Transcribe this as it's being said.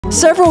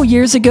Several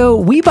years ago,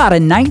 we bought a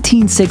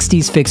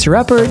 1960s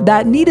fixer-upper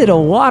that needed a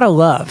lot of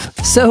love.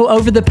 So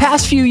over the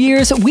past few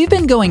years, we've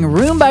been going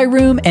room by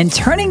room and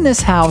turning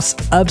this house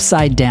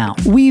upside down.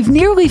 We've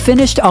nearly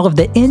finished all of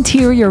the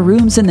interior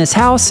rooms in this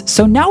house,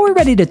 so now we're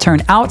ready to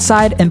turn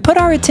outside and put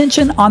our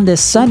attention on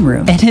this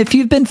sunroom. And if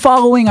you've been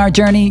following our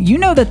journey, you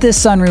know that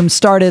this sunroom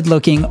started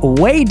looking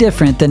way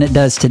different than it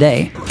does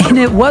today. And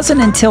it wasn't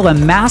until a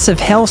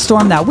massive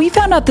hailstorm that we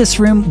found out this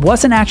room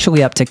wasn't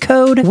actually up to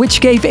code,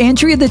 which gave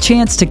Andrea the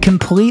chance to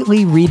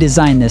completely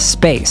redesign this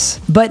space.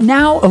 But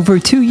now, over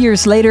 2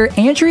 years later,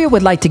 Andrea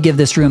would like to give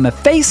this room a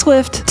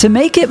facelift to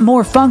make it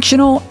more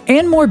functional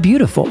and more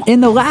beautiful.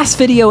 In the last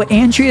video,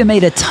 Andrea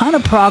made a ton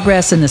of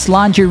progress in this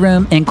laundry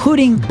room,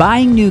 including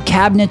buying new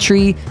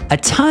cabinetry, a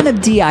ton of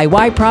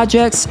DIY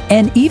projects,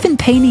 and even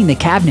painting the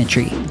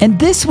cabinetry. And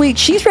this week,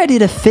 she's ready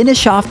to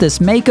finish off this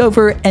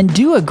makeover and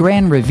do a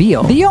grand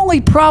reveal. The only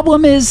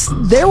problem is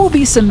there will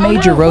be some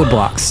major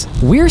roadblocks.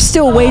 We're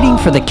still waiting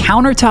for the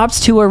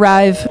countertops to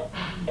arrive.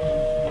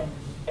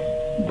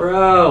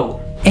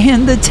 Bro.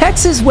 And the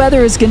Texas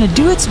weather is gonna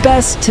do its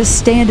best to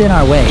stand in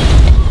our way.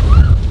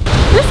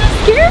 This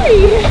is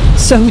scary.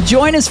 So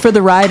join us for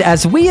the ride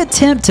as we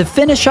attempt to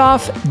finish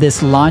off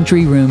this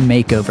laundry room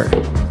makeover.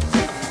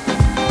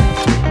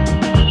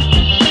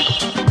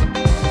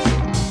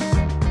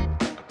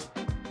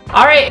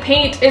 All right,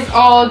 paint is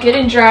all good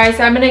and dry,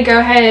 so I'm gonna go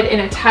ahead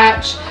and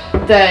attach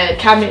the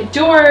cabinet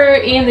door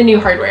and the new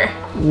hardware.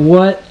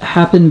 What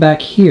happened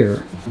back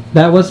here?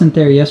 That wasn't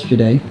there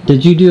yesterday.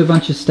 Did you do a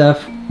bunch of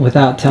stuff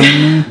without telling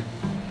me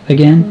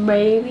again?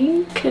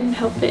 Maybe. Couldn't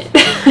help it.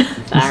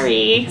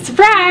 Sorry.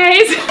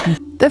 Surprise!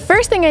 The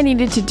first thing I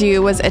needed to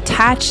do was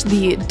attach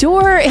the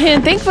door,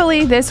 and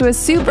thankfully this was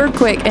super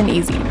quick and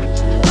easy.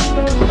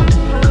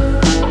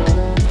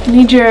 I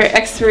need your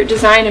expert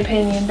design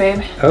opinion,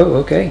 babe. Oh,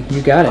 okay.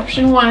 You got it.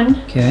 Option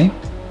 1. Okay.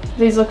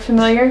 These look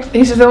familiar.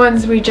 These are the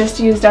ones we just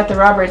used at the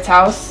Roberts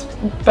house,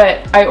 but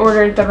I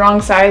ordered the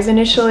wrong size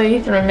initially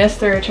and I missed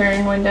the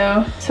return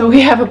window. So we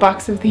have a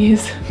box of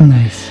these.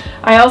 Nice.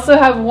 I also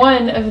have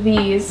one of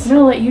these. I'm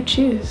gonna let you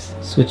choose.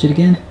 Switch it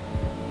again.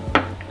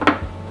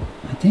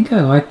 I think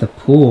I like the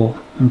pool.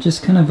 I'm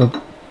just kind of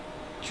a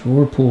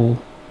drawer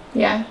pool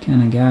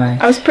kind of guy.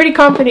 I was pretty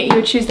confident you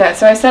would choose that,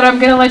 so I said I'm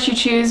gonna let you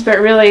choose, but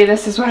really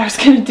this is what I was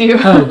gonna do.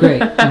 Oh,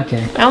 great.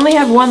 Okay. I only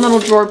have one little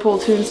drawer pull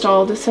to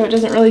installed, so it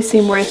doesn't really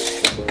seem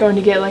worth going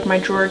to get like my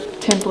drawer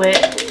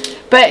template.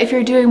 But if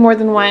you're doing more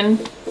than one,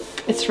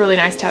 it's really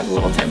nice to have a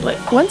little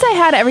template. Once I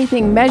had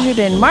everything measured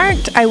and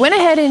marked, I went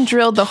ahead and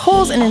drilled the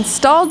holes and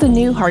installed the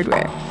new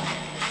hardware.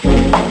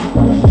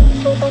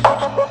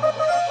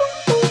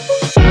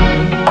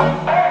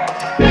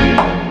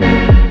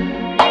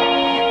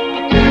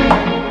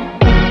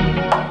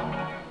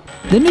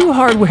 The new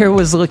hardware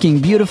was looking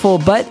beautiful,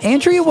 but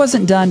Andrea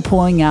wasn't done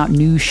pulling out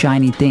new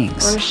shiny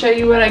things. I want to show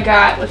you what I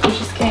got. Look what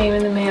just came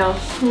in the mail.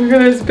 Look at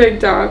this big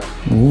dog.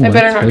 Ooh, I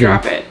better not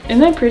drop it. Isn't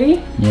that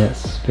pretty?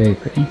 Yes, very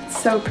pretty.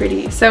 So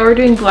pretty. So we're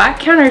doing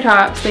black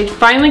countertops. They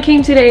finally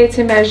came today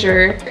to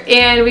measure,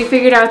 and we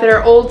figured out that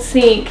our old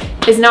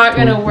sink is not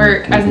going to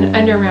work as an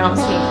undermount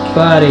sink.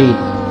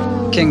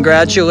 Buddy.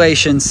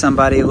 Congratulations,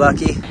 somebody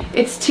lucky.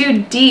 It's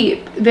too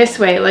deep this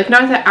way, like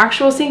not the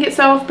actual sink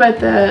itself,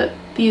 but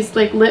these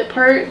like lip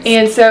parts,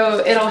 and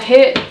so it'll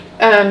hit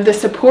the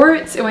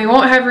supports and we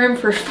won't have room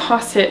for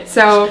faucet.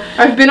 So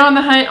I've been on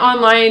the hunt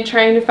online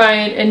trying to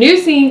find a new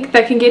sink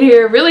that can get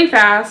here really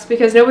fast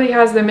because nobody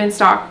has them in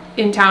stock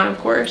in town, of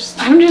course.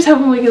 I'm just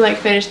hoping we can like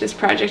finish this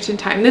project in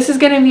time. This is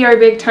gonna be our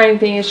big time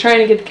thing, is trying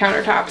to get the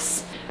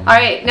countertops.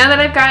 Alright, now that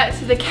I've got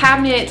the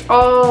cabinet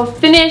all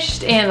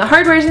finished and the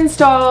hardware's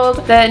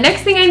installed, the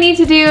next thing I need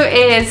to do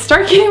is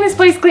start getting this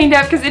place cleaned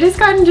up because it has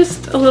gotten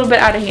just a little bit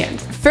out of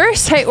hand.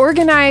 First, I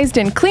organized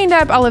and cleaned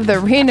up all of the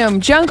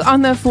random junk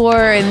on the floor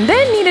and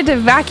then needed to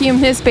vacuum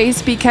this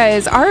space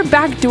because our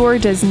back door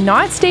does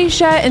not stay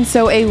shut, and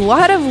so a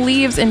lot of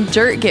leaves and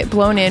dirt get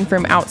blown in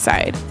from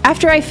outside.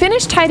 After I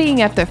finished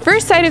tidying up the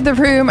first side of the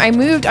room, I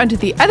moved onto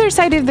the other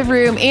side of the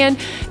room, and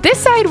this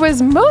side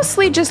was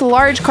mostly just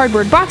large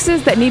cardboard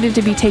boxes that needed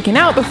to be taken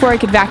out before I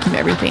could vacuum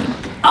everything.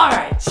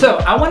 Alright, so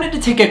I wanted to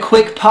take a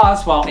quick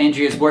pause while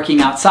Andrea's working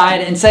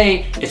outside and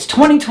say it's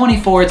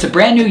 2024, it's a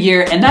brand new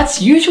year, and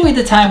that's usually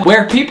the time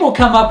where people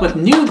come up with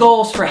new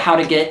goals for how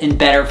to get in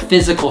better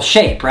physical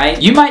shape, right?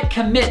 You might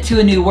commit to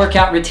a new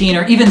workout routine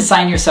or even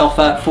sign yourself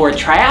up for a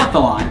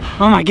triathlon.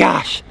 Oh my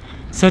gosh.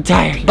 So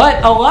tired.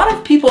 But a lot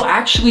of people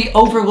actually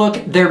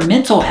overlook their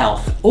mental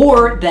health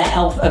or the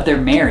health of their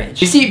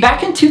marriage. You see,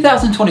 back in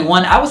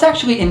 2021, I was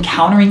actually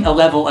encountering a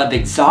level of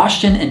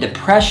exhaustion and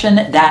depression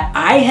that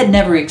I had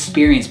never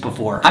experienced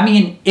before. I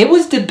mean, it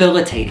was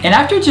debilitating. And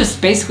after just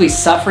basically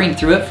suffering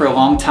through it for a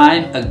long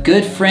time, a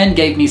good friend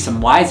gave me some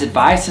wise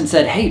advice and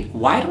said, hey,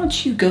 why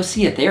don't you go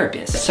see a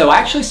therapist? So I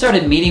actually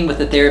started meeting with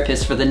a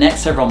therapist for the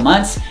next several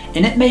months,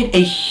 and it made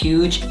a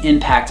huge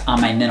impact on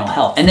my mental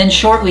health. And then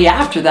shortly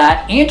after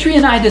that, Andrea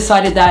and I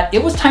decided that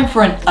it was time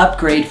for an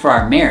upgrade for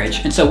our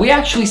marriage. And so we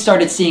actually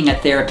started seeing a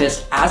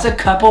therapist as a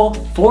couple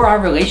for our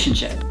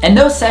relationship. And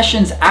those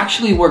sessions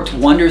actually worked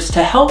wonders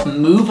to help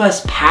move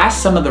us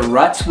past some of the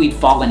ruts we'd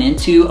fallen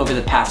into over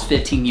the past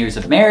 15 years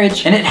of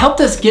marriage. And it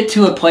helped us get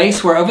to a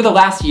place where over the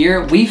last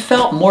year, we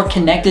felt more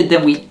connected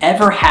than we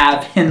ever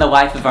have in the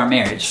life of our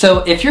marriage.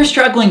 So if you're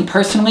struggling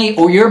personally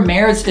or your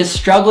marriage is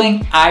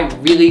struggling, I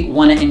really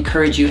want to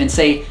encourage you and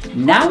say,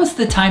 now is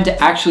the time to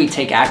actually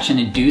take action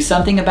and do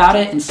something about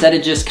it instead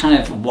of just kind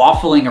of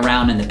waffling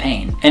around in the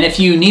pain. And if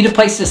you need a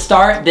place to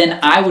start, then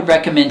I would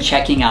recommend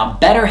checking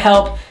out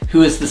BetterHelp,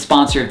 who is the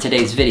sponsor of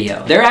today's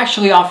video. They're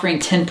actually offering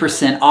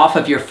 10% off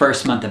of your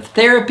first month of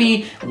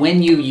therapy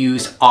when you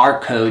use our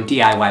code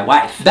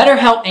diywife.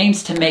 BetterHelp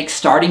aims to make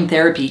starting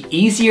therapy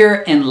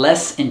easier and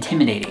less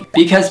intimidating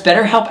because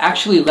BetterHelp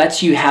actually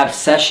lets you have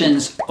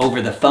sessions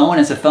over the phone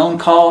as a phone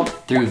call,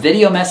 through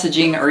video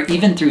messaging, or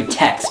even through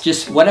text,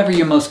 just whatever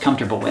you're most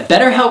comfortable with.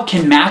 BetterHelp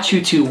can match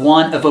you to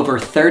one of over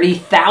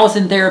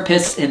 30,000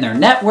 therapists in their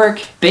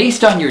network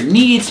based on your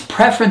needs,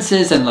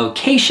 preferences, and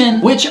location,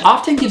 which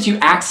often gives you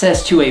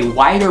access to a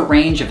wider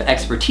range of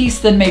expertise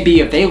than may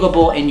be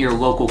available in your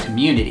local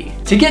community.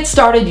 To get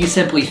started, you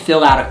simply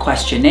fill out a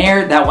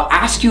questionnaire that will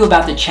ask you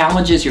about the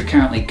challenges you're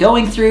currently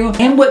going through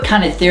and what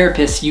kind of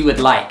therapist you would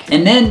like.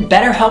 And then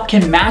BetterHelp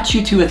can match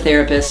you to a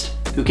therapist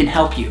who can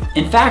help you.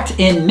 In fact,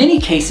 in many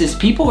cases,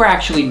 people are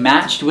actually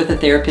matched with a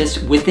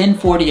therapist within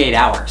 48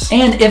 hours.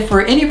 And if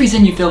for any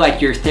reason you feel like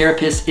your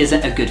therapist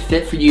isn't a good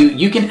fit for you,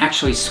 you can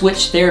actually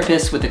switch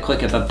therapists with a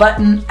click of a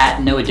button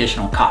at no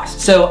additional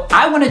cost. So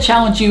I want to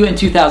challenge you in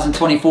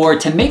 2024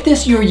 to make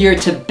this your year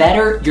to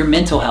better your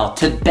mental health,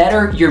 to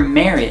better your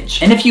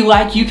marriage. And if you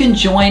like, you can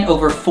join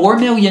over 4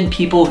 million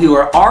people who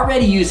are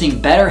already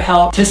using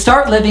BetterHelp to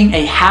start living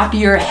a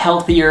happier,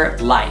 healthier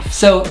life.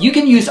 So you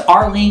can use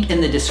our link in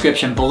the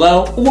description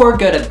below or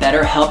go to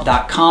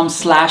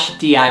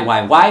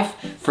betterhelp.com/diywife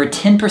for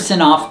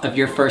 10% off of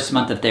your first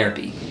month of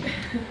therapy.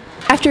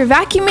 After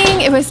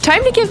vacuuming, it was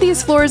time to give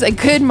these floors a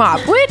good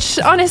mop, which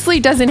honestly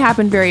doesn't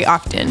happen very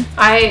often.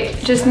 I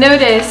just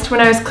noticed when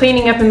I was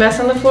cleaning up a mess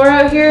on the floor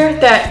out here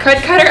that Cut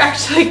Cutter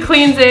actually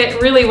cleans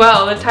it really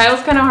well. The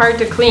tile's kind of hard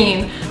to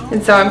clean.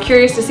 And so I'm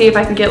curious to see if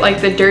I can get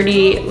like the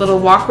dirty little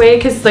walkway,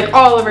 because it's like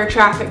all of our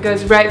traffic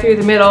goes right through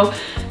the middle.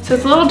 So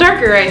it's a little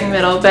darker right in the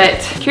middle, but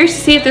curious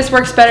to see if this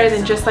works better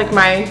than just like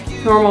my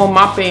normal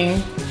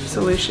mopping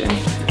solution.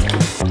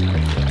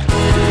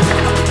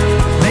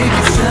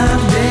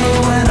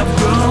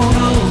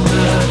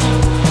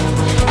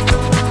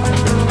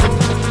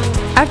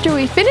 After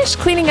we finished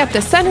cleaning up the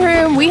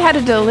sunroom, we had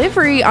a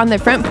delivery on the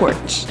front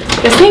porch.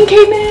 The sink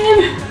came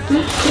in.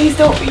 Please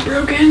don't be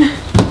broken.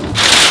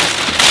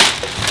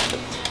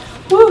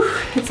 Woo,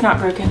 it's not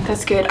broken,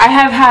 that's good. I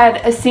have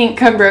had a sink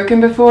come broken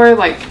before,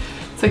 like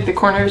it's like the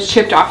corners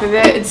chipped off of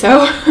it, and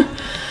so I'm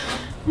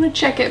gonna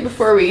check it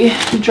before we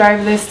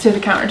drive this to the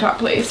countertop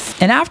place.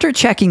 And after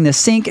checking the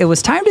sink, it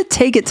was time to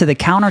take it to the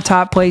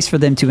countertop place for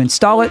them to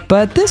install it,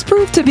 but this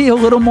proved to be a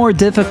little more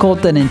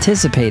difficult than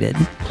anticipated.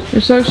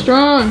 You're so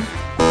strong.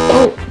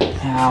 Oh.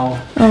 Ow.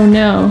 Oh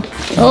no.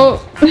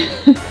 Oh.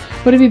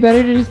 Would it be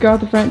better to just go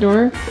out the front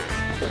door?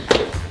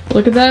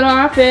 Look at that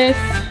office.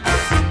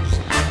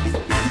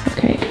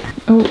 Okay.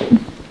 Oh.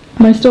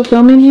 Am I still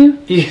filming you?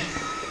 Yeah.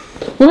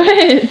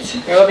 What?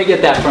 Here, let me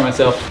get that for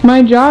myself.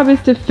 My job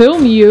is to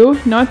film you,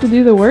 not to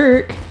do the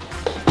work.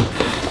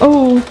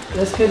 Oh.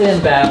 This could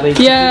end badly.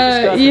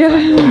 Yeah,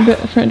 yeah. The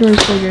front door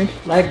is bigger.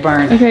 Leg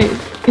burn. Okay,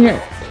 here.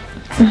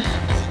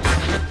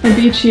 I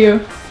beat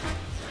you.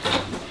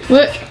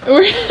 Look,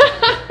 we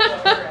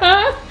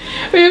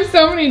have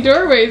so many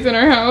doorways in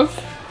our house.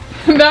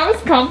 That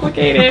was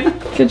complicated.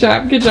 Good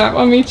job, good job.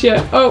 I'll meet you.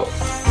 Oh.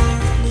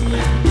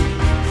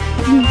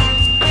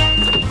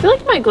 I feel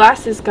like my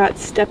glasses got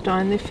stepped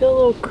on. They feel a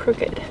little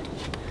crooked.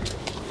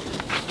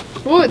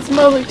 Oh, it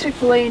smells like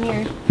Chick-fil-A in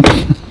here.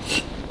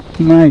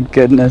 My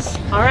goodness.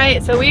 All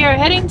right, so we are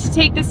heading to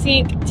take the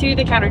sink to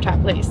the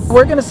countertop place.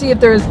 We're gonna see if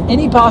there's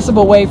any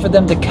possible way for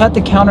them to cut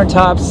the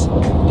countertops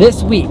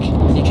this week,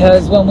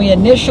 because when we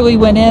initially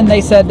went in,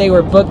 they said they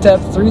were booked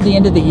up through the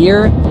end of the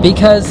year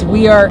because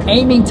we are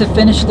aiming to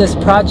finish this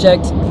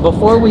project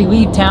before we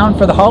leave town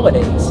for the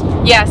holidays.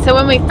 Yeah, so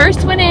when we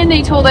first went in,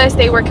 they told us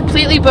they were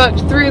completely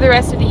booked through the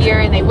rest of the year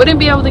and they wouldn't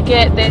be able to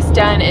get this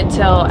done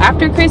until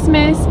after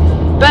Christmas.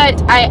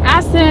 But I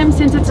asked them,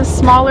 since it's a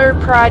smaller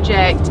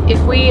project,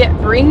 if we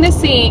bring the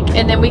sink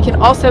and then we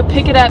can also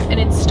pick it up and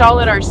install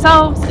it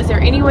ourselves, is there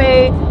any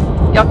way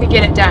y'all could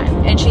get it done?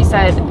 And she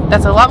said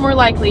that's a lot more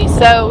likely,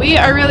 so we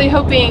are really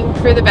hoping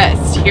for the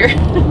best here.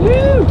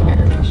 Woo!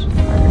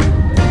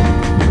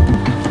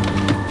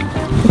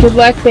 Good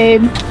luck,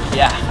 babe.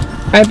 Yeah.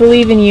 I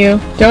believe in you.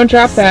 Don't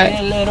drop that.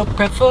 Say a little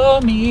prayer for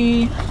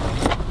me.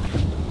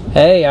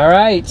 Hey, all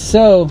right,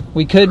 so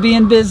we could be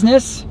in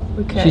business.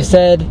 Okay. She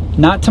said,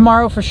 not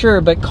tomorrow for sure,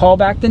 but call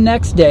back the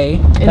next day.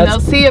 And they'll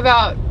see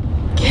about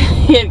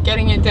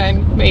getting it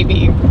done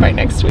maybe by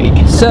next week.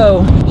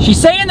 So, she's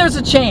saying there's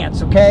a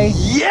chance, okay?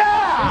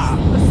 Yeah!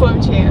 Let's slim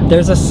chance.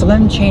 There's a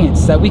slim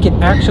chance that we could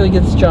actually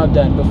get this job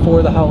done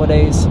before the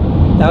holidays.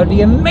 That would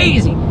be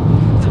amazing.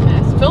 It's a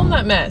mess. Film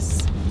that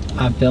mess.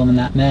 I'm filming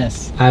that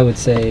mess. I would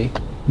say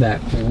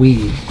that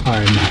we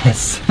are a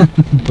mess.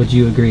 Would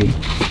you agree?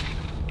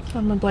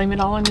 I'm gonna blame it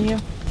all on you.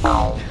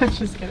 I'm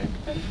just kidding.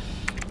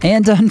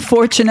 And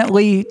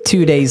unfortunately,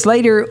 2 days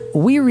later,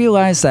 we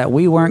realized that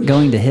we weren't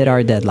going to hit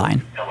our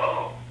deadline.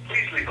 Hello,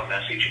 please leave a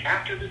message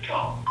after the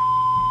tone.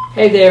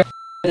 Hey there,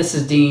 this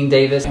is Dean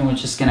Davis, and we're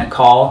just gonna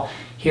call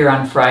here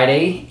on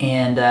Friday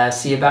and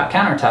see about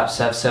countertop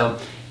stuff. So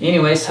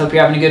anyways, hope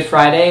you're having a good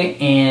Friday,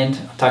 and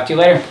I'll talk to you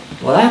later.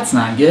 Well, that's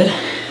not good.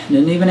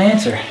 Didn't even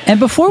answer. And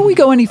before we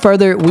go any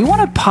further, we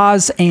want to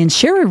pause and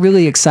share a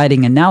really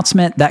exciting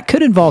announcement that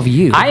could involve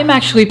you. I am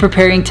actually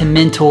preparing to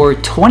mentor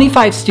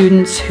 25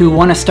 students who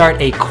want to start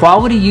a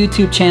quality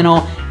YouTube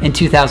channel in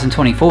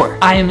 2024.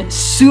 I am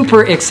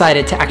super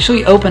excited to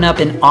actually open up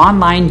an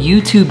online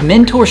YouTube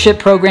mentorship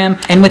program.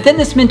 And within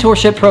this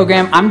mentorship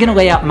program, I'm gonna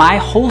lay out my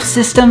whole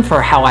system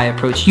for how I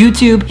approach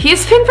YouTube.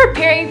 He's been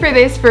preparing for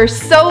this for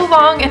so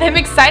long, and I'm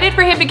excited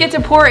for him to get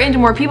to pour into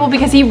more people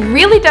because he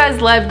really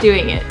does love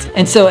doing it.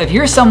 And so if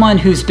you're someone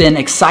who's been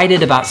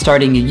excited about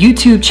starting a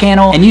YouTube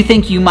channel and you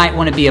think you might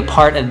want to be a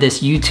part of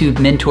this YouTube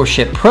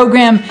mentorship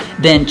program,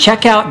 then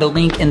check out the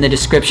link in the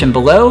description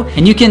below,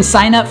 and you can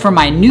sign up for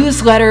my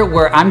newsletter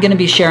where I'm going to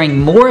be sharing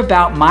more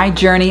about my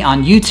journey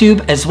on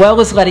YouTube, as well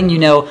as letting you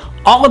know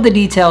all of the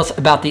details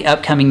about the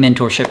upcoming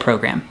mentorship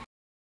program.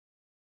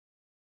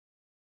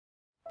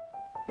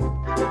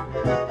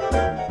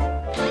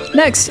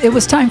 Next, it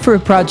was time for a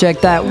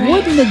project that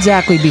wouldn't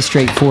exactly be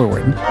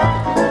straightforward.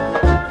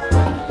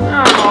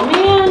 Oh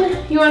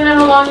man, you wanna know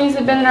how long these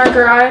have been in our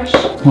garage?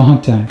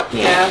 Long time.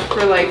 Yeah,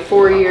 for like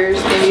 4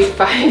 years, maybe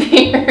 5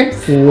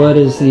 years. What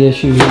is the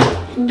issue here?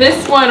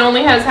 This one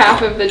only has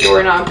half of the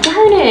doorknob.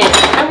 Darn it!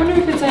 I wonder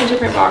if it's in a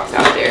different box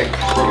out there.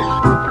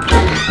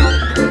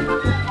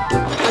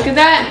 Look at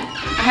that!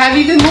 I have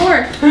even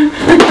more.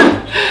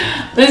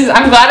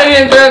 I'm glad I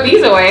didn't throw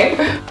these away.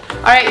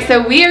 Alright,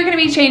 so we are going to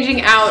be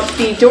changing out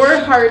the door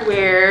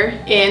hardware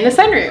in the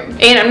sunroom.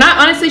 And I'm not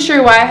honestly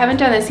sure why I haven't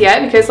done this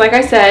yet, because like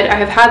I said, I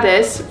have had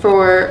this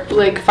for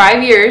like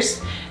 5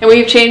 years, and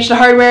we've changed the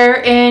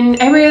hardware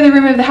in every other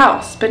room of the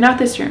house, but not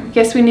this room.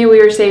 Guess we knew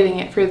we were saving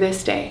it for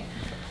this day.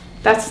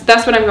 That's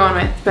what I'm going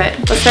with, but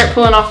let's start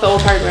pulling off the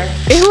old hardware.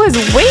 It was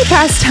way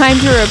past time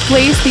to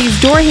replace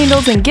these door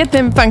handles and get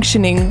them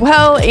functioning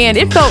well, and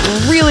it felt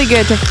really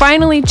good to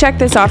finally check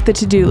this off the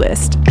to-do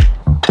list.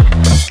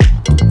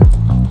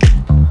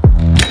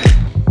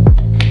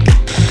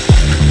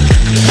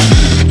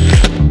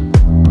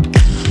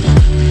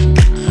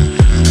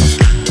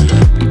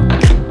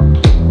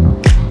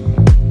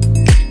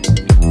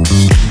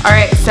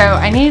 Alright, so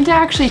I needed to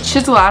actually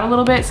chisel out a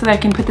little bit so that I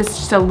can put this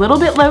just a little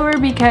bit lower,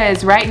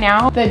 because right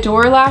now the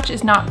door latch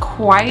is not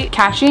quite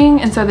catching,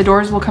 and so the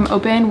doors will come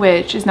open,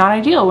 which is not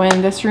ideal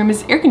when this room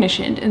is air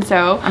conditioned. And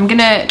so I'm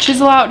gonna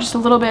chisel out just a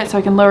little bit so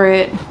I can lower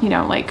it, you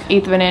know, like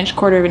 1/8 of an inch,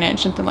 1/4 of an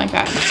inch, something like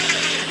that.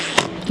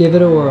 Give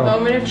it a whirl.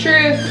 Moment of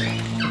truth.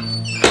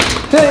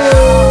 Hey!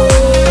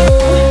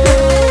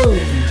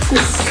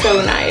 This is so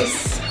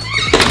nice.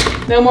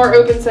 No more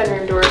open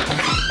sunroom door.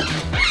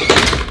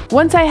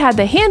 Once I had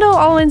the handle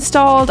all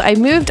installed, I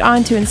moved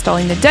on to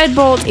installing the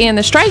deadbolt, and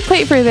the strike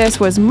plate for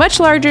this was much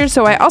larger,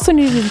 so I also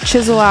needed to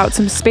chisel out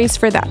some space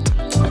for that.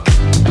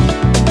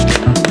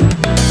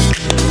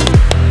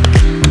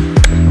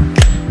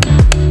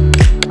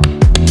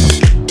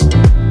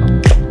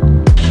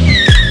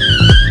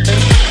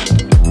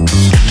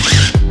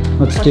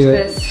 Let's do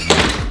it. This.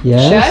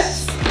 Yes.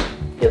 Shuts.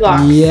 It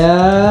locks.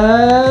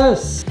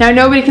 Yes. Now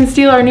nobody can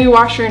steal our new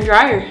washer and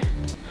dryer.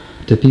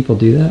 Do people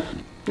do that?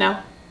 No.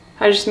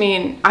 I just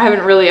mean, I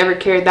haven't really ever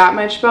cared that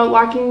much about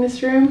locking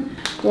this room.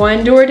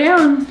 One door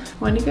down,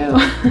 one to go.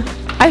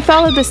 I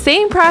followed the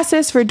same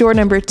process for door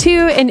number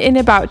 2, and in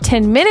about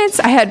 10 minutes,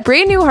 I had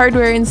brand new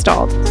hardware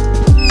installed.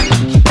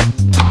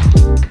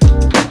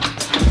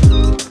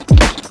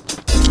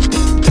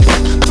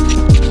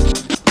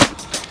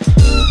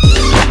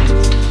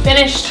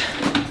 Finished.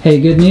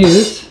 Hey, good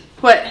news.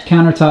 What?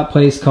 Countertop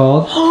place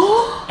called.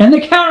 And the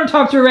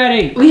countertops are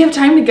ready. We have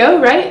time to go,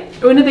 right?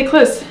 When did they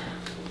close?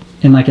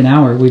 In like an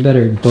hour, we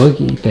better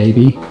boogie,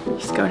 baby.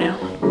 Let's go now.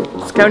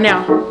 Let's go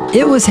now.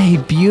 It was a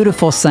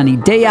beautiful sunny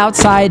day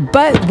outside,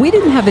 but we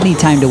didn't have any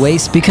time to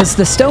waste because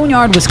the stone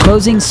yard was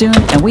closing soon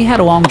and we had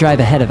a long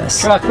drive ahead of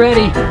us. Truck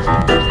ready.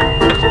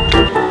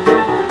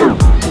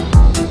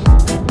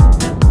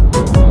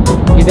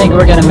 You think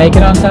we're gonna make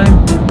it on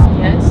time?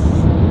 Yes.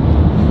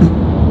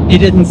 You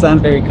didn't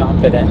sound very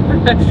confident.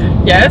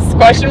 Yes?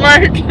 Question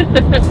mark?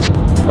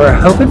 We're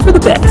hoping for the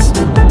best.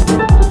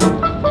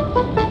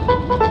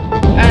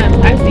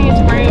 I was thinking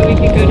tomorrow we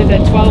could go to the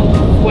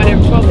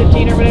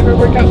 12:15 or whatever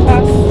workout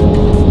class.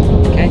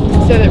 Okay.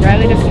 So that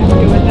Riley doesn't have to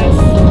go with us.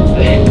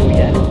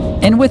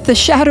 And with the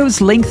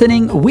shadows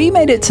lengthening, we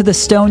made it to the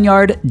stone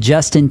yard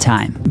just in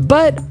time.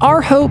 But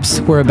our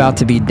hopes were about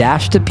to be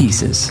dashed to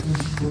pieces.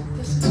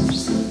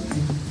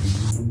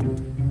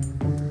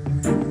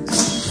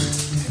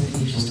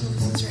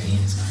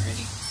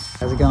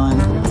 going?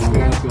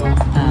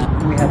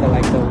 We have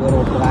like the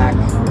little black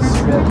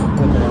strip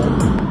with the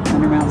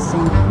undermount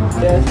sink.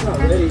 Yeah, it's not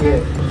ready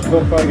yet.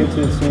 We'll probably get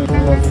to it soon.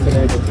 Not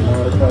today, but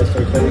tomorrow we'll probably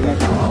start cutting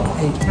it.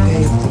 Hey,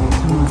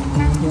 come on.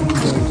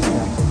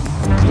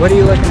 What are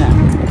you looking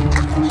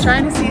at?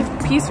 Trying to see if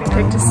the piece we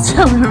picked is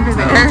still over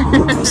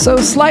there. So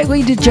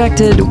slightly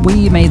dejected,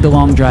 we made the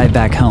long drive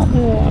back home.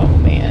 Oh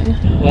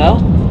man. Well,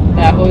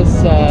 that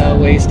was a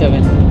waste of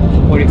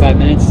 45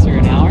 minutes or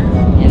an hour,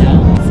 you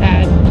know?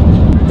 Sad.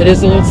 It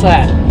is a little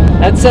sad.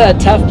 That's a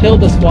tough pill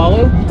to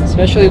swallow,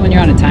 especially when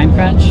you're on a time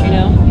crunch, you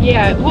know?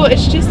 Yeah, well,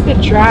 it's just the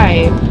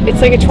drive.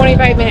 It's like a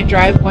 25-minute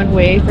drive one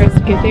way for us to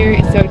get there,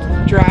 and so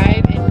to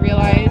drive and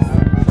realize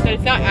that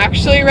it's not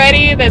actually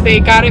ready, that they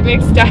got it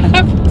mixed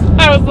up,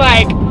 I was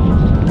like,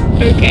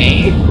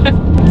 okay.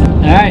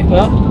 Alright,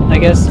 well, I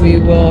guess we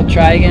will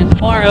try again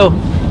tomorrow.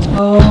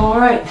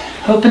 Alright,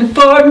 hoping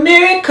for a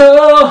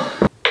miracle.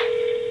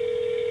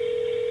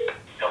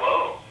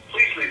 Hello.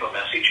 Please leave a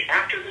message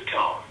after the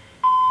tone.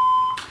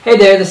 Hey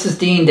there, this is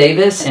Dean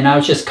Davis, and I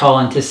was just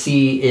calling to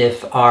see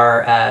if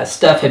our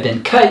stuff had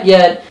been cut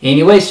yet.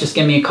 Anyways, just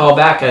give me a call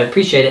back. I'd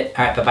appreciate it.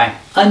 Alright, bye-bye.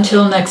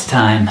 Until next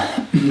time,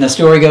 the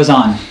story goes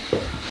on.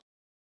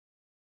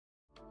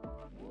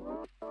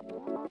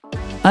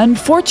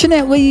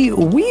 Unfortunately,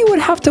 we would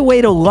have to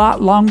wait a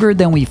lot longer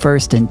than we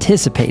first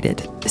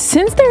anticipated.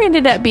 Since there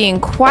ended up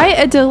being quite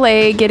a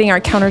delay getting our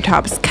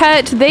countertops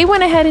cut, they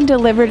went ahead and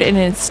delivered and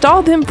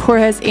installed them for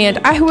us, and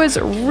I was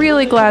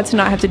really glad to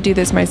not have to do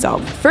this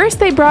myself. First,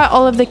 they brought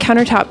all of the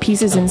countertop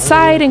pieces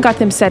inside and got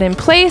them set in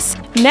place.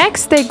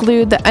 Next, they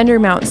glued the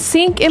undermount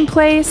sink in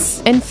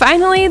place. And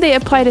finally, they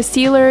applied a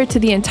sealer to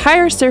the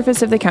entire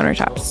surface of the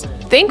countertops.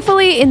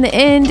 Thankfully, in the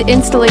end,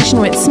 installation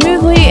went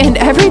smoothly and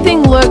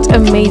everything looked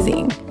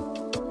amazing.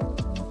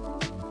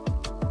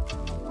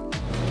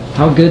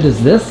 How good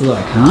does this look,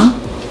 huh?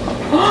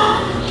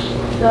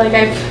 I feel like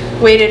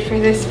I've waited for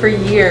this for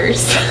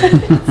years.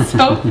 It's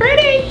so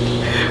pretty.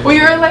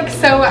 We were like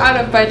so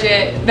out of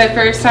budget the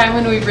first time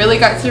when we really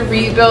got to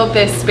rebuild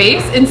this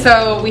space, and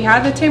so we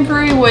had the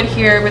temporary wood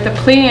here, but the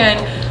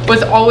plan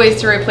was always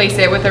to replace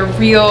it with a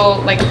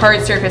real like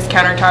hard surface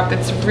countertop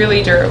that's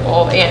really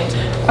durable.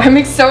 And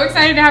I'm so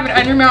excited to have an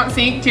undermount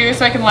sink too,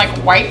 so I can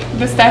like wipe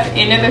the stuff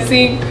into the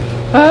sink.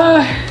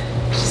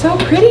 So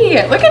pretty.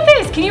 Look at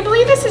this. Can you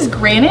believe this is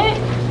granite?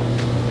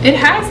 It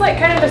has like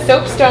kind of a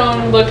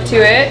soapstone look to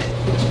it.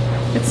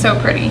 It's so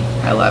pretty.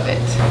 I love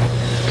it.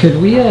 Could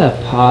we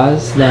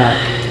pause that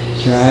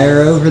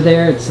dryer over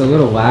there? It's a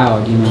little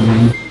loud, you know what I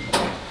mean?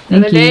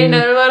 Another day,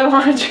 another load of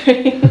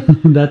laundry.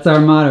 That's our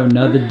motto.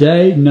 Another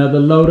day, another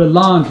load of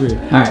laundry.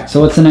 All right,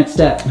 so what's the next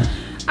step?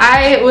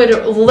 I would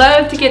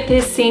love to get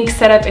this sink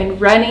set up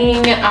and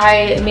running.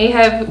 I may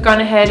have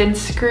gone ahead and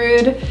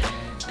screwed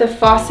the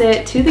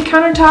faucet to the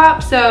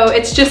countertop, so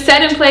it's just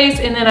set in place,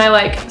 and then I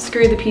like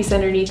screw the piece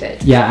underneath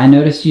it. Yeah, I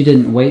noticed you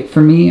didn't wait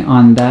for me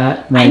on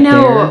that right there.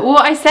 I know. Well,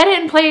 I set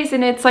it in place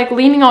and it's like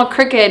leaning all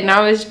crooked, and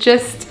I was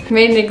just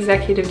made an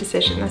executive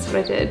decision. That's what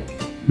I did.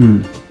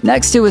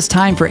 Next, it was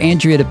time for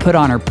Andrea to put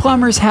on her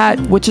plumber's hat,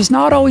 which is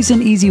not always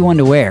an easy one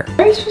to wear.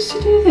 How are you supposed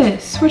to do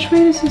this? Which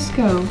way does this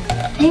go?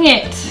 Dang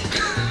it.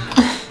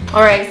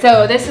 All right,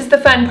 so this is the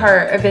fun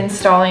part of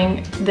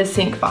installing the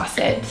sink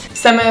faucet.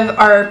 Some of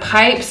our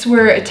pipes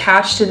were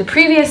attached to the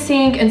previous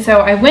sink, and so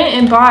I went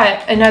and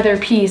bought another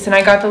piece, and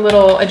I got the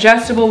little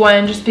adjustable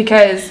one just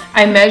because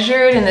I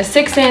measured, and the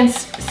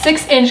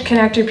 6-inch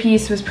connector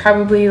piece was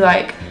probably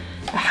like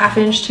a ½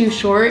 inch too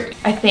short,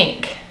 I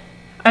think.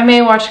 I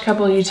may watch a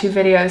couple YouTube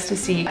videos to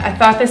see. I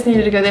thought this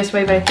needed to go this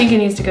way, but I think it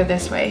needs to go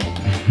this way.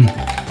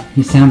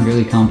 You sound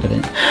really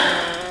confident.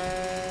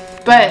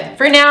 But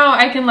for now,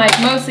 I can like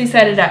mostly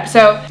set it up.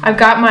 So I've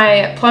got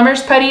my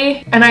plumber's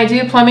putty, and I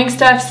do plumbing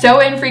stuff so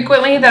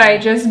infrequently that I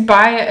just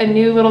buy a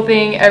new little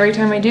thing every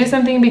time I do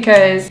something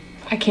because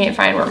I can't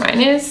find where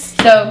mine is.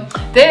 So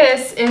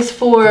this is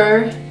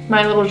for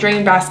my little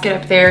drain basket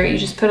up there. You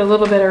just put a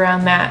little bit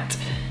around that.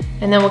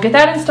 And then we'll get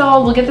that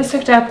installed, we'll get this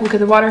hooked up, we'll get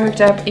the water hooked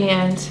up,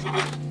 and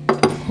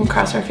we'll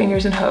cross our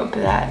fingers and hope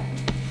that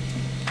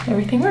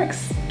everything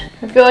works.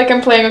 I feel like I'm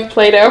playing with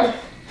Play-Doh.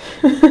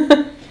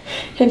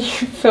 And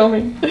you're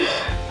filming.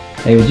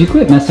 Hey, would you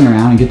quit messing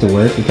around and get to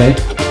work, okay?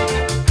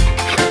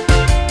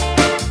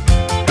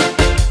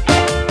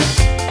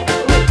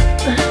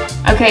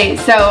 Okay,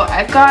 so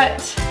I've got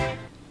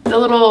the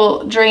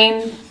little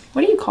drain,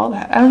 what do you call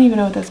that? I don't even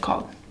know what that's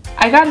called.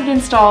 I got it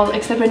installed,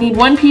 except I need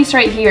one piece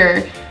right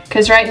here,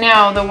 because right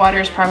now the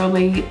water's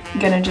probably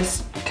gonna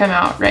just come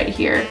out right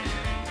here.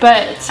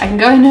 But I can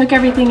go ahead and hook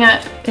everything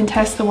up and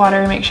test the water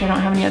and make sure I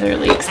don't have any other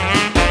leaks.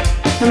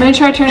 I'm gonna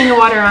try turning the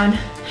water on.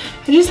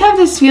 I just have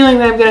this feeling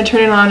that I'm gonna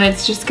turn it on and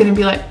it's just gonna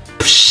be like,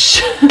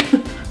 psh.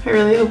 I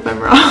really hope I'm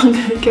wrong.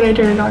 Can I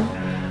turn it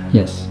on?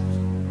 Yes.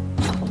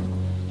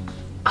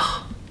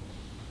 Oh.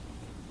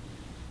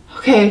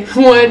 Okay,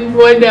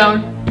 one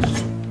down.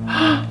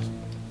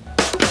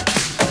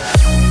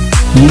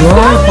 You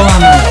are a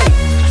plumber.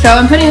 So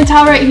I'm putting the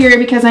towel right here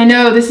because I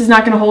know this is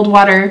not gonna hold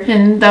water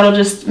and that'll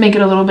just make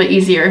it a little bit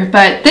easier.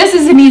 But this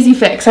is an easy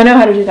fix. I know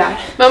how to do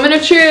that. Moment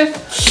of truth.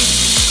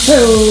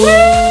 Woo!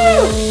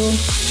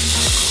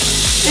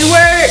 It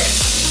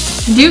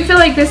works. I do feel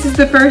like this is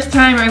the first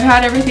time I've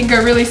had everything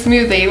go really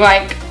smoothly.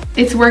 Like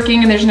it's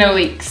working and there's no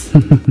leaks.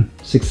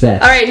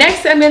 Success. All right,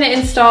 next I'm gonna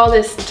install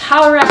this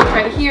towel rack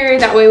right here.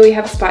 That way we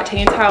have a spot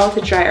hanging towel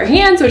to dry our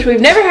hands, which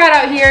we've never had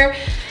out here.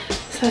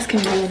 So that's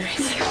gonna be really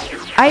nice.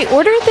 I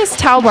ordered this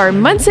towel bar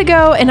months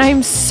ago and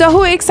I'm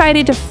so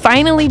excited to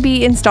finally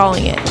be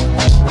installing it.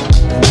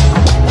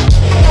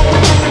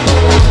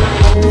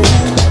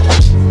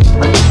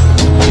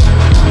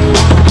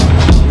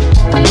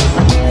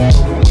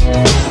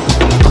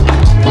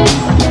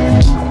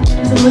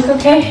 Does it look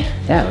okay?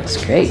 That looks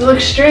great. Does it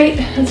look straight?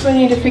 That's what I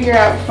need to figure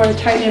out before I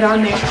tighten it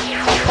on there.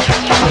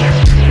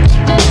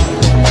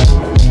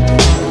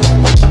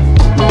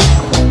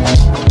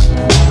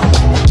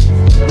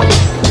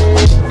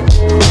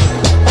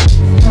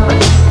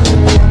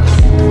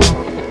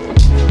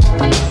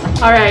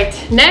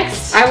 Alright,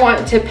 next I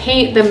want to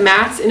paint the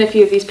mats in a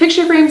few of these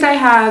picture frames I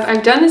have.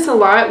 I've done this a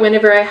lot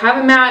whenever I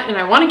have a mat and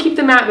I want to keep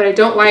the mat but I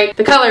don't like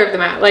the color of the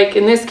mat. Like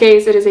in this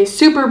case it is a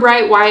super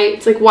bright white.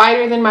 It's like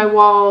wider than my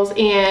walls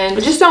and I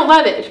just don't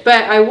love it.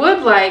 But I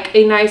would like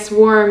a nice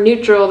warm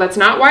neutral that's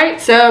not white.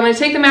 So I'm going to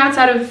take the mats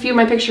out of a few of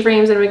my picture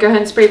frames and I'm going to go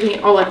ahead and spray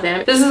paint all of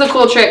them. This is a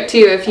cool trick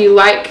too. If you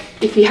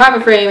have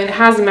a frame and it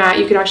has a mat,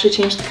 you could actually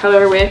change the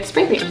color with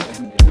spray paint.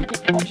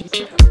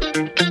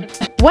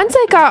 Once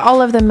I got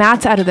all of the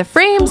mats out of the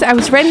frames, I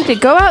was ready to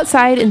go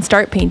outside and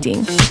start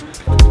painting.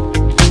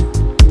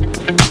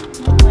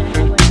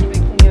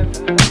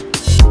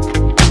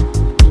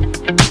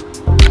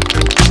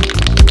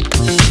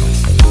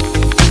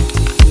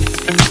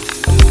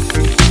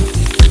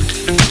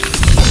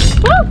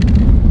 Woo!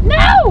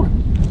 No!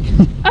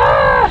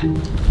 Ah!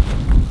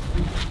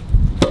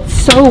 It's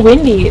so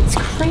windy, it's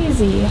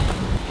crazy.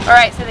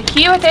 Alright, so the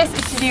key with this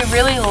is to do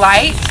really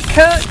light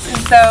coats, and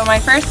so my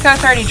first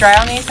coat's already dry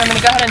on these, so I'm going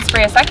to go ahead and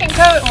spray a second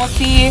coat and we'll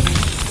see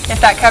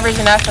if that covers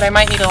enough, but I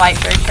might need a light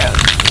third coat.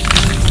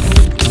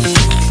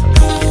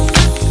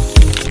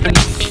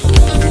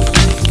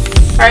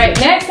 Alright,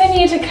 next I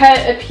need to cut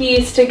a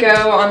piece to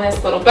go on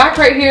this little back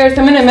right here,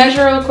 so I'm going to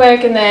measure real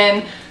quick and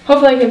then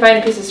hopefully I can find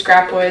a piece of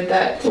scrap wood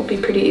that will be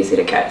pretty easy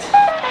to cut.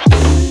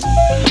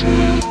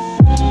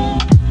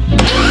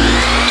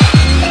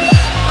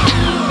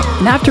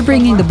 And after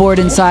bringing the board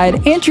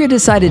inside, Andrea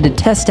decided to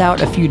test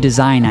out a few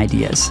design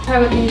ideas.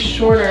 Have it be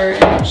shorter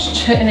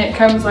and it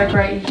comes like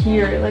right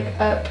here, like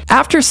up.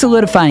 After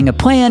solidifying a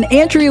plan,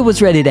 Andrea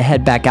was ready to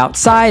head back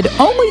outside,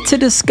 only to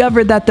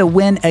discover that the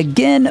wind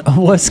again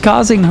was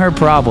causing her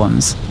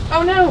problems.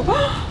 Oh no!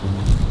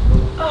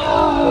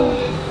 Oh,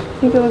 I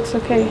think it looks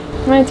okay.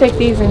 I'm gonna take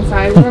these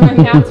inside where my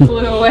mats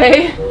blew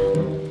away.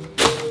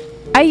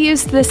 I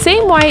used the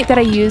same white that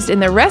I used in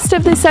the rest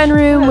of the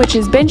sunroom, which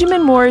is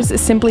Benjamin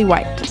Moore's Simply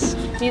White.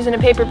 I'm using a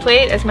paper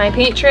plate as my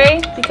paint tray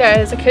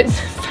because I couldn't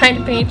find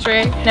a paint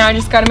tray. Now I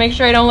just gotta make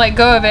sure I don't let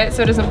go of it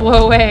so it doesn't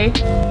blow away.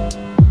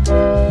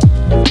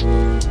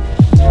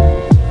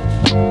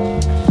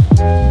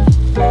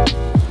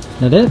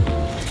 That it?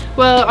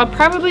 Well, I'll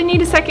probably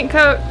need a second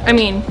coat.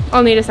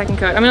 I'll need a second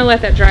coat. I'm gonna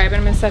let that dry, but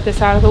I'm gonna set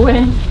this out of the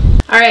wind.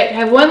 All right, I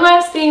have one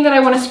last thing that I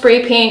want to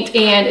spray paint,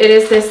 and it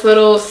is this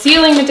little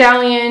ceiling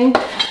medallion.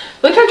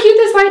 Look how cute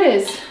this light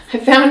is. I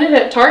found it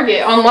at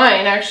Target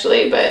online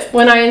actually, but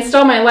when I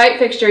install my light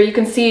fixture, you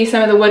can see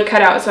some of the wood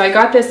cut out. So I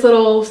got this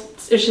little,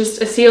 it's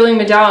just a ceiling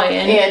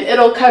medallion, and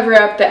it'll cover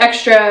up the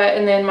extra,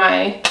 and then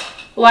my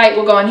light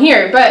will go on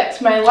here. But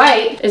my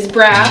light is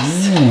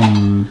brass.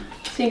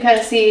 So you can kind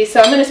of see. So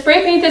I'm going to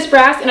spray paint this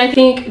brass, and I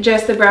think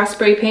just the brass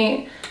spray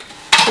paint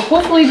will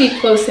hopefully be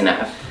close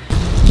enough.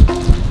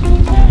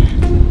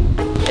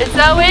 It's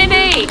so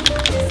windy!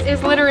 This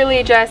is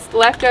literally just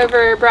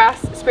leftover brass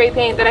spray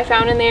paint that I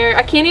found in there.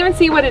 I can't even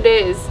see what it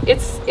is.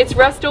 It's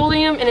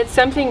Rust-Oleum and it's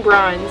something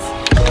bronze.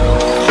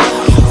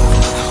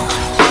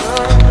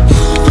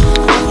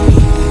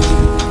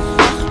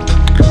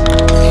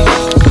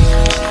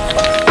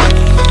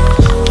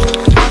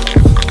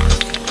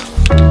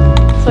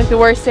 It's like the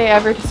worst day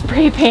ever to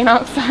spray paint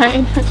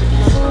outside.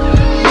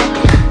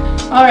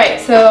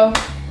 Alright, so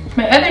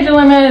my other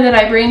dilemma that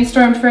I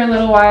brainstormed for a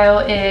little while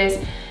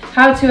is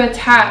how to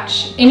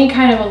attach any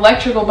kind of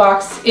electrical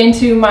box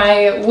into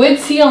my wood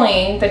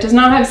ceiling that does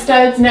not have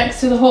studs next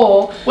to the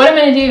hole. What I'm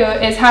going to do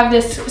is have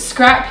this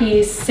scrap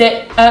piece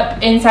sit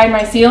up inside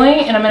my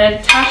ceiling, and I'm going to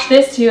attach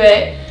this to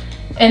it,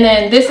 and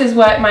then this is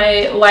what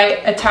my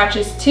light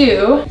attaches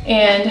to,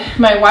 and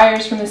my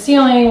wires from the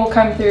ceiling will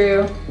come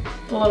through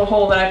the little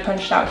hole that I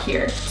punched out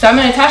here. So I'm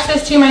going to attach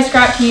this to my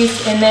scrap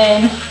piece and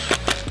then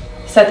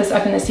set this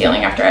up in the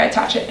ceiling after I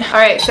attach it. All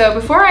right, so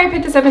before I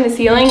put this up in the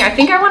ceiling, I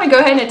think I want to go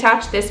ahead and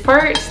attach this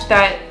part.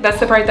 That's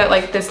the part that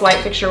like this light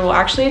fixture will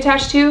actually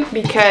attach to,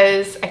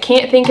 because I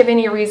can't think of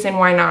any reason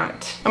why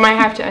not. I might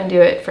have to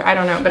undo it for, I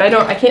don't know, but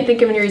I can't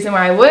think of any reason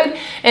why I would.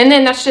 And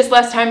then that's just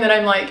less time that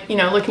I'm like, you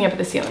know, looking up at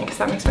the ceiling, because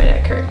that makes my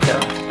neck hurt, so.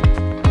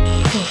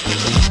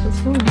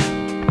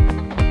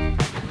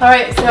 All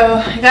right, so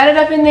I got it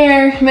up in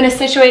there. I'm gonna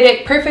situate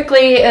it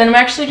perfectly, and I'm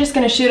actually just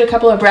gonna shoot a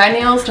couple of brad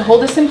nails to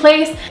hold this in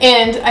place.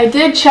 And I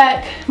did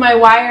check my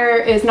wire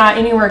is not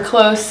anywhere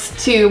close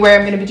to where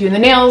I'm gonna be doing the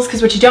nails,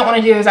 because what you don't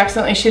wanna do is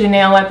accidentally shoot a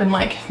nail up and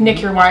like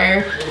nick your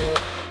wire.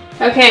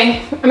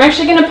 Okay, I'm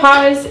actually gonna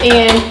pause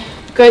and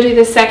go do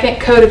the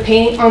second coat of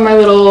paint on my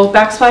little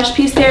backsplash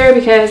piece there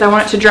because I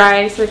want it to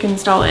dry so I can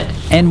install it.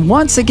 And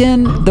once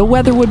again, the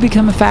weather would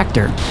become a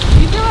factor. Do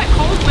you feel that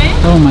cold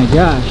wind? Oh my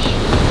gosh.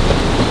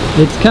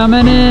 It's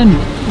coming in.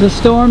 The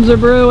storms are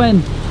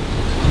brewing.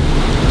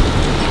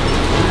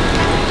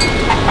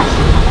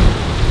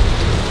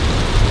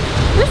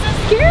 This is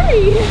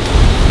scary.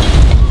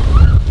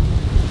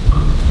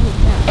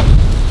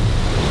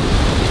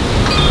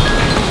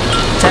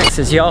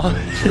 Texas, y'all.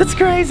 It's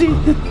crazy.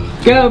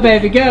 Go,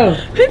 baby, go.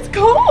 It's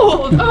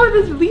cold. Oh,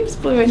 there's leaves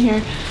blew in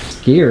here.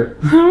 Scared.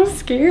 Oh,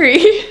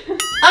 scary.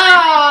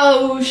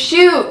 Oh,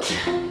 shoot.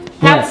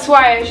 That's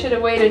why I should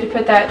have waited to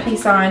put that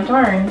piece on.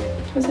 Darn.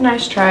 It was a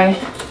nice try.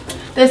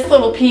 This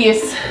little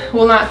piece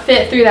will not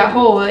fit through that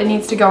hole. It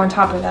needs to go on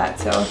top of that,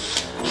 so.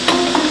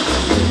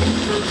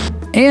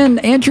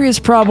 And Andrea's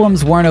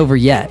problems weren't over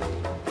yet.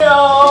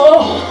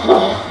 No.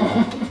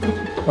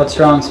 What's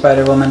wrong,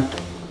 Spider-Woman?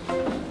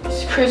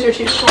 These screws are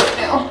too short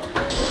now.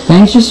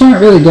 Things just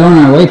aren't really going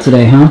our way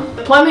today, huh?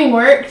 The plumbing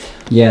worked.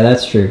 Yeah,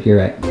 that's true. You're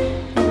right.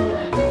 That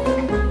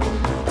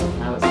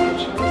was a good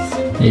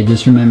choice. Hey,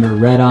 just remember,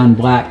 red on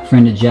black,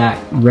 friend of Jack.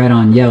 Red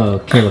on yellow,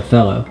 kill a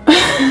fellow.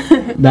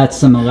 That's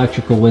some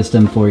electrical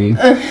wisdom for you.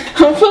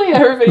 Hopefully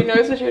everybody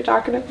knows what you're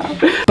talking about.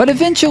 But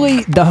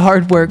eventually, the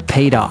hard work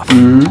paid off.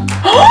 Yes!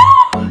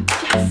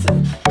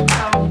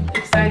 How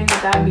exciting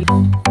would that be?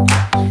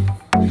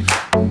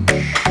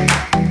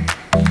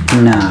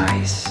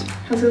 Nice.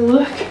 How's it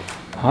look?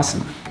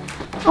 Awesome.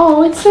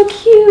 Oh, it's so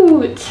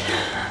cute.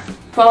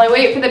 While I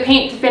wait for the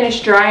paint to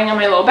finish drying on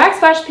my little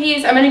backsplash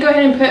piece, I'm gonna go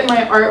ahead and put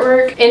my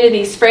artwork into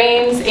these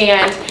frames.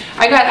 And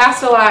I got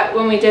asked a lot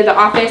when we did the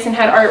office and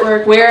had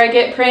artwork where I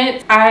get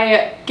prints.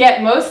 I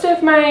get most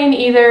of mine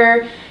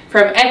either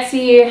from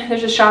Etsy.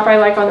 There's a shop I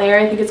like on there.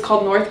 I think it's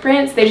called North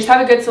Prints. They just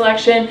have a good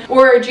selection.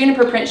 Or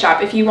Juniper Print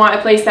Shop if you want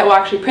a place that will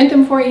actually print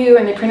them for you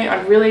and they print it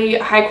on really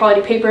high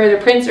quality paper.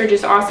 Their prints are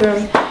just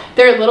awesome.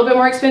 They're a little bit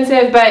more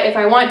expensive, but if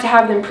I want to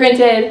have them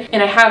printed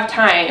and I have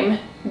time,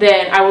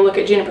 then I will look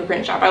at Juniper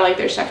Print Shop. I like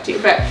their stuff too.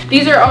 But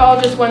these are all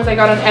just ones I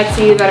got on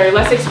Etsy that are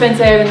less expensive,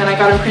 and then I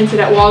got them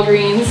printed at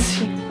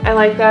Walgreens. I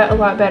like that a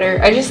lot better.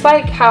 I just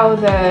like how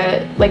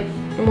the, like,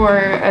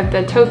 more of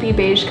the taupey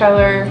beige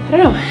color. I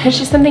don't know, it's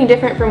just something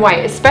different from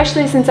white,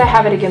 especially since I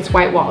have it against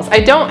white walls. I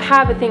don't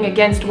have a thing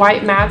against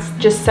white mattes,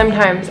 just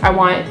sometimes I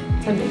want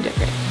something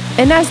different.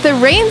 And as the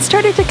rain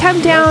started to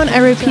come down, I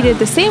repeated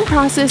the same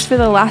process for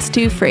the last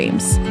two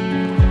frames.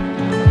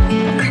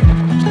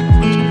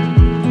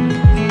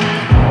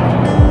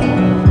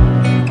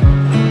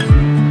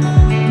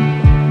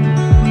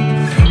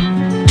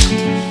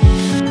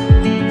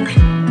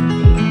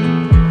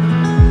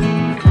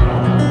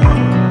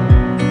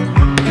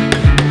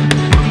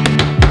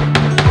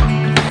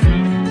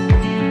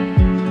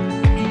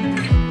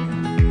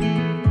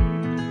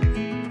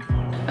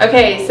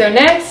 Okay, so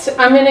next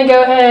I'm gonna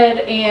go ahead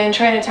and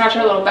try and attach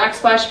our little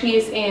backsplash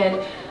piece, and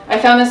I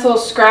found this little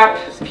scrap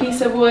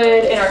piece of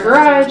wood in our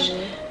garage.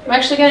 I'm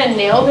actually gonna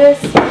nail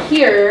this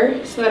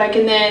here so that I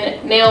can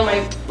then nail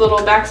my little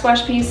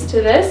backsplash piece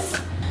to this,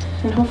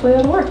 and hopefully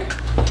that'll work.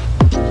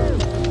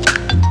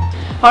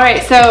 All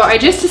right, so I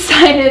just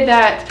decided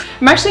that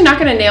I'm actually not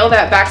gonna nail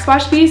that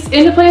backsplash piece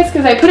into place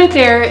because I put it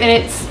there and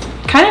it's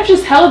kind of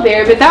just held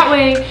there, but that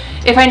way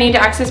if I need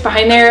to access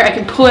behind there, I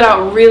can pull it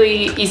out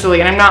really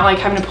easily and I'm not like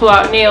having to pull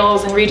out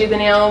nails and redo the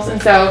nails.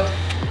 And so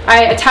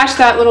I attached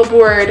that little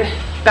board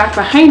back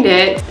behind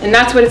it, and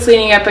that's what it's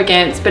leaning up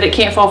against, but it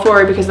can't fall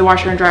forward because the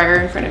washer and dryer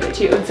are in front of it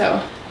too. And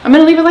so I'm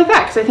gonna leave it like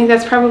that because I think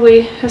that's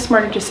probably a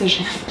smarter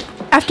decision.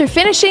 After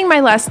finishing my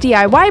last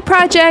DIY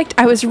project,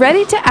 I was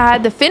ready to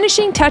add the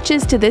finishing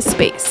touches to this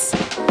space.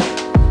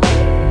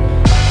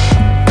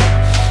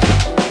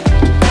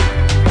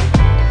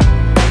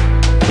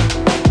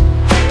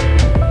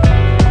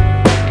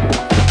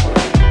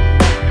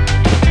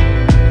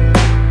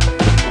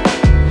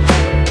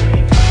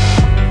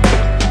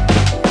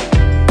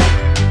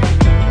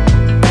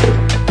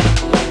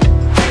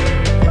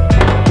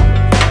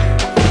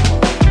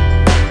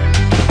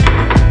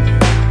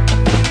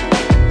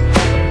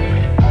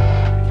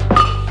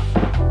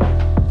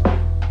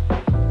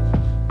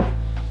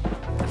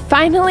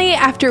 Finally,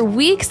 after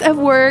weeks of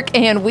work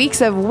and weeks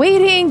of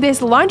waiting,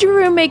 this laundry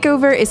room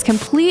makeover is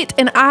complete,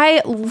 and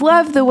I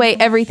love the way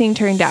everything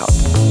turned out.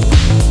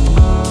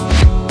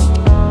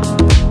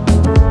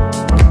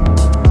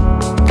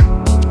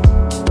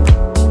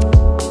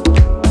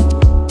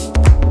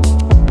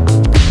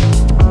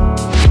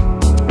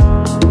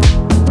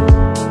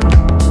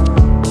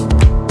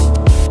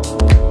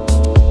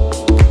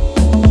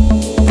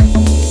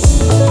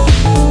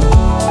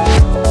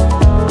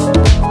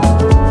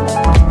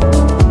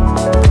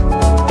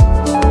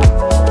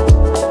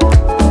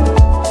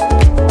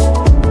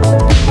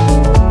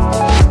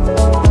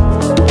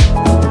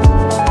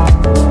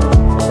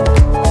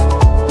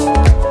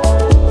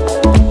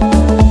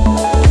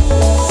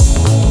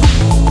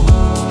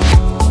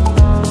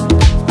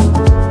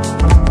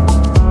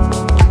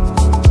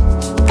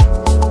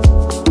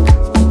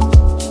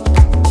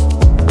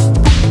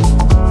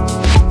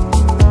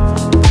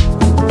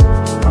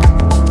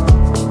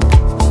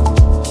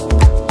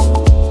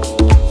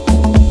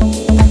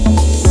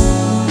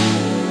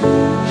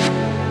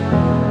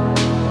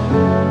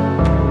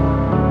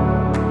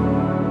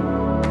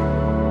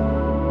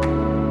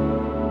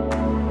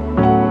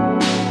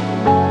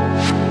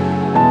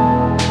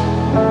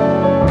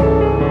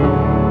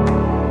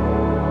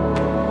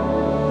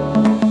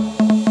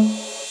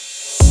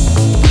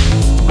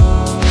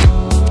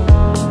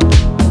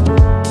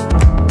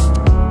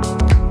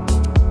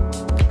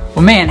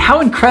 Well, man, how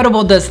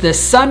incredible does this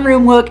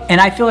sunroom look? And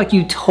I feel like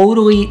you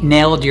totally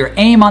nailed your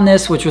aim on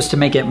this, which was to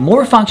make it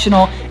more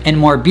functional and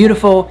more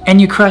beautiful,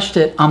 and you crushed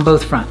it on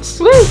both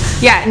fronts. Woo!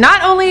 Yeah,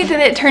 not only did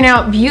it turn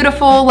out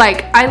beautiful,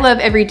 like I love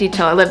every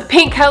detail. I love the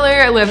paint color,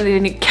 I love the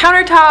new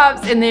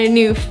countertops, and the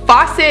new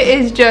faucet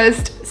is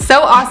just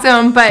so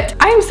awesome, but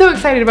I am so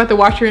excited about the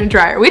washer and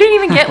dryer. We didn't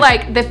even get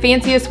like the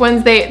fanciest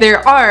ones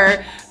there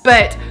are,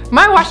 but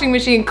my washing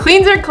machine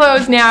cleans our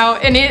clothes now,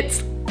 and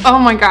it's, oh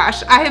my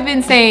gosh, I have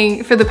been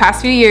saying for the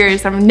past few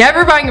years, I'm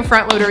never buying a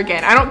front loader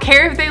again. I don't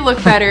care if they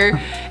look better.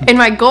 And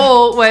my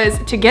goal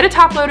was to get a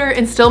top loader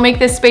and still make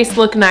this space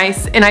look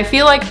nice. And I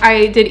feel like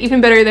I did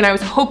even better than I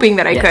was hoping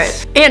that I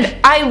could. And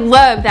I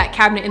love that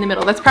cabinet in the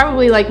middle. That's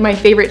probably like my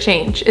favorite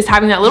change, is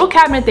having that little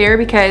cabinet there,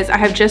 because I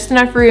have just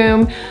enough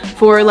room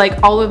for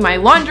like all of my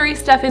laundry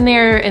stuff in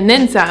there and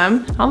then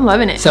some. I'm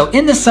loving it. So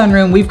in the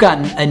sunroom, we've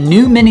gotten a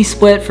new mini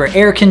split for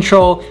air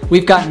control.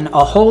 We've gotten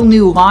a whole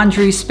new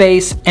laundry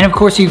space. And of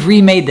course, we've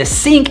remade the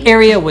sink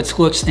area, which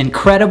looks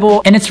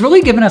incredible. And it's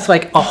really given us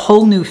like a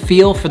whole new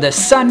feel for the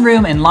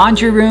sunroom and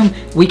laundry room.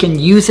 We can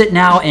use it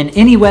now in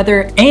any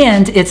weather,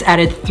 and it's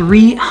added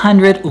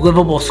 300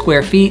 livable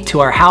square feet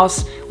to our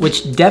house,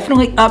 which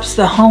definitely ups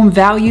the home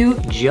value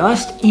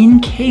just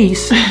in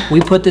case we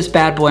put this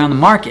bad boy on the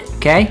market,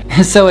 okay?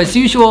 So as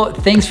usual,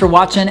 thanks for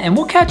watching, and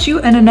we'll catch you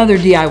in another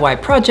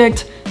DIY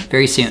project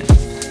very soon.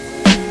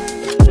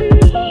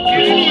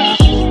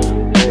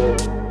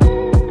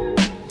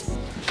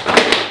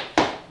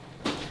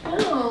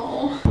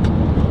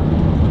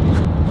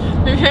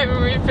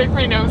 Pick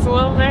my nose a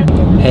little bit.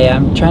 Hey,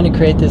 I'm trying to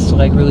create this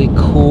like really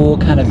cool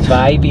kind of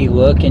vibey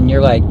look, and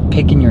you're like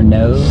picking your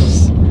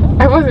nose.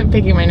 I wasn't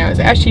picking my nose.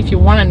 Actually, if you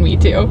wanted me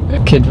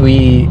to. Could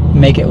we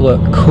make it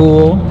look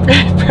cool?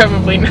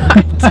 Probably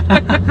not.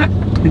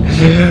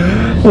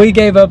 We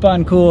gave up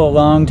on cool a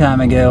long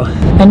time ago.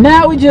 And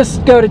now we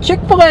just go to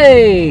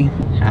Chick-fil-A.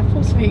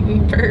 Apples make me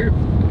burp.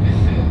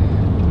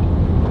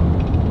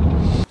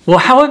 Well,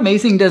 how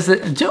amazing does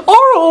it...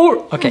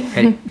 Okay,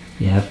 ready?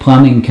 Yeah,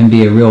 plumbing can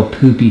be a real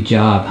poopy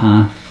job,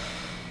 huh?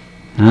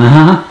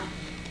 Uh-huh.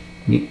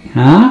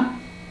 Huh?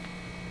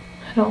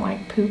 I don't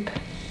like poop.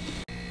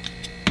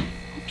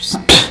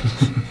 I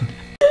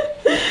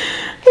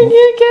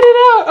can't get it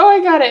out. Oh,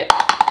 I got it.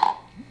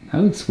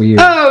 That looks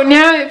weird. Oh,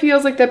 now it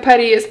feels like the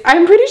putty is...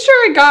 I'm pretty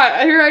sure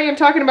here I am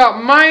talking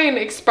about mine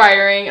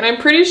expiring, and I'm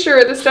pretty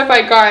sure the stuff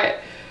I got...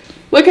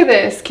 Look at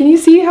this. Can you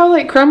see how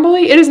like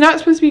crumbly? It is not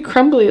supposed to be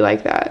crumbly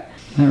like that.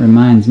 That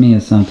reminds me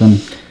of something.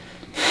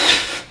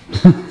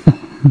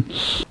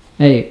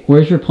 Hey,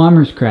 where's your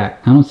plumber's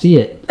crack? I don't see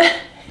it.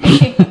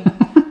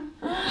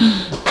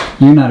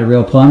 You're not a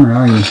real plumber,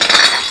 are you?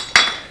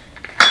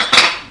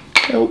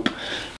 Nope.